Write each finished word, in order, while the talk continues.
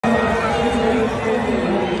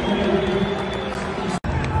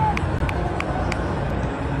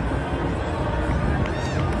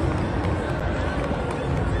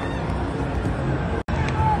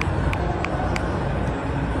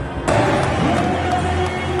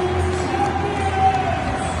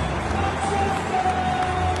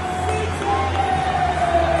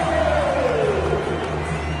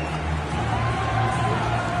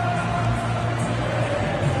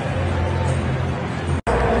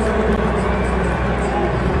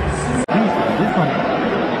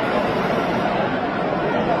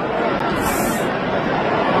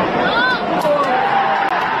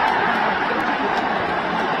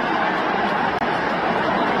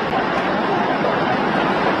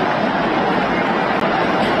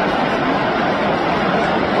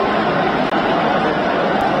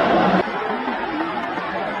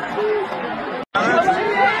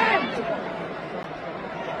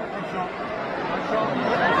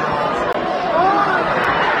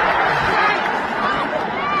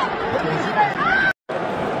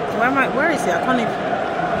see. I can't even.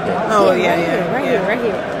 Oh yeah, Right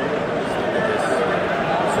here.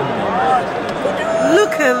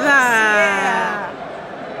 Look at that.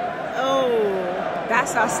 Oh,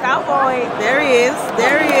 that's our star boy. There he is.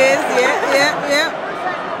 Yeah.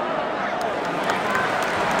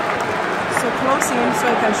 So close in so I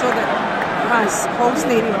can show the whole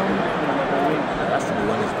stadium.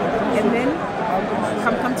 And then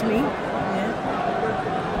come to me.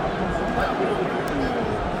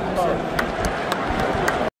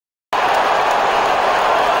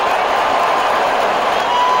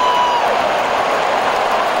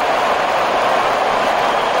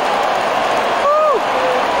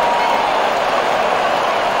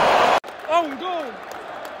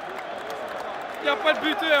 Il n'y a pas de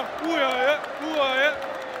buteur.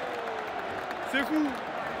 C'est fou.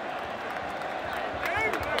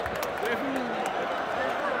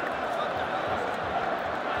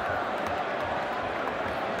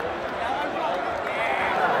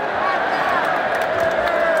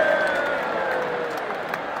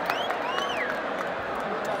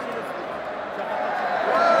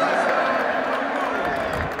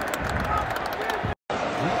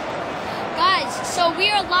 So we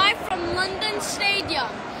are live from London Stadium,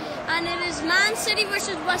 and it is Man City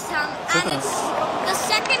versus West Ham, and it's the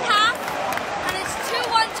second half, and it's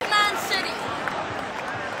 2-1 to Man City.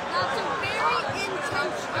 That's a very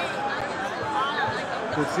intense game.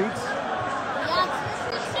 Good seats? Yeah,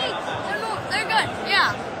 good seats. They're good,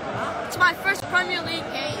 yeah. It's my first Premier League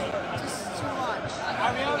game just to watch.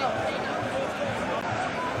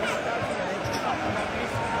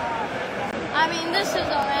 I mean, this is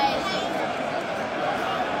amazing.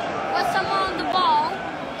 With someone on the ball,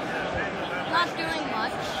 not doing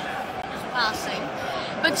much, just passing.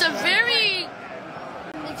 But it's an amazing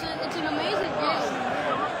game.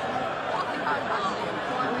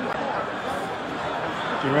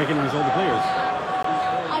 Do you recognize all the players?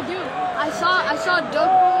 I do. I saw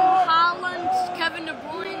Doug, Haaland, Kevin De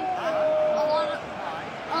Bruyne,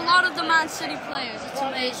 a lot of the Man City players. It's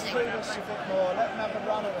amazing.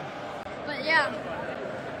 But yeah.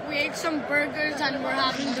 We ate some burgers and we're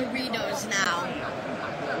having Doritos now.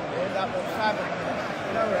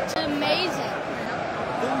 It's amazing.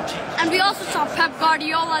 And we also saw Pep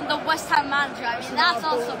Guardiola and the West Ham manager. I mean, that's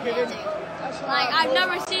also amazing. Like, I've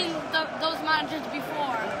never seen those managers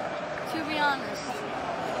before, to be honest.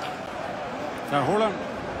 Is that Haaland?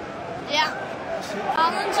 Yeah.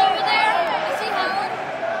 Haaland's over there. I see Haaland.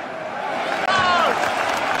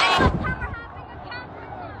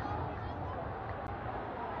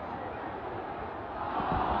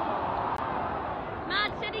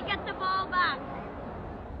 Man City, get the ball back.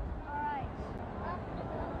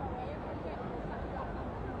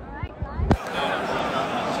 Alright, guys.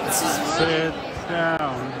 This is really Sit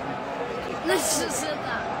down. Let's just sit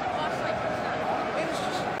down.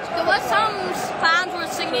 The West Ham fans were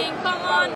singing, "Come on,